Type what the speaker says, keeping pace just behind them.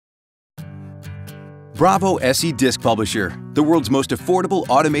Bravo SE Disc Publisher, the world's most affordable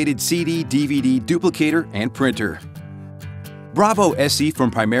automated CD, DVD, duplicator, and printer. Bravo SE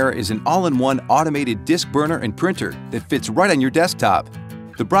from Primera is an all-in-one automated disc burner and printer that fits right on your desktop.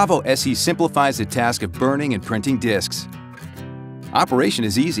 The Bravo SE simplifies the task of burning and printing discs. Operation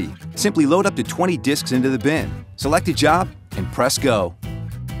is easy. Simply load up to 20 discs into the bin, select a job, and press go.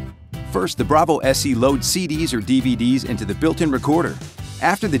 First, the Bravo SE loads CDs or DVDs into the built-in recorder.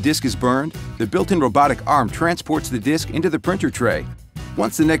 After the disc is burned, the built-in robotic arm transports the disc into the printer tray.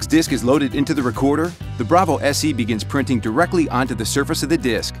 Once the next disc is loaded into the recorder, the Bravo SE begins printing directly onto the surface of the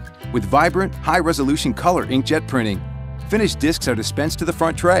disc. With vibrant, high-resolution color inkjet printing, finished discs are dispensed to the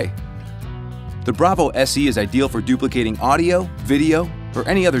front tray. The Bravo SE is ideal for duplicating audio, video, or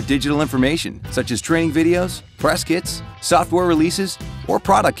any other digital information, such as training videos, press kits, software releases, or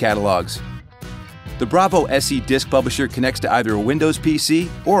product catalogs. The Bravo SE Disc Publisher connects to either a Windows PC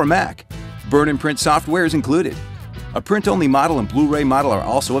or a Mac. Burn and print software is included. A print-only model and Blu-ray model are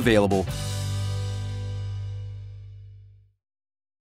also available.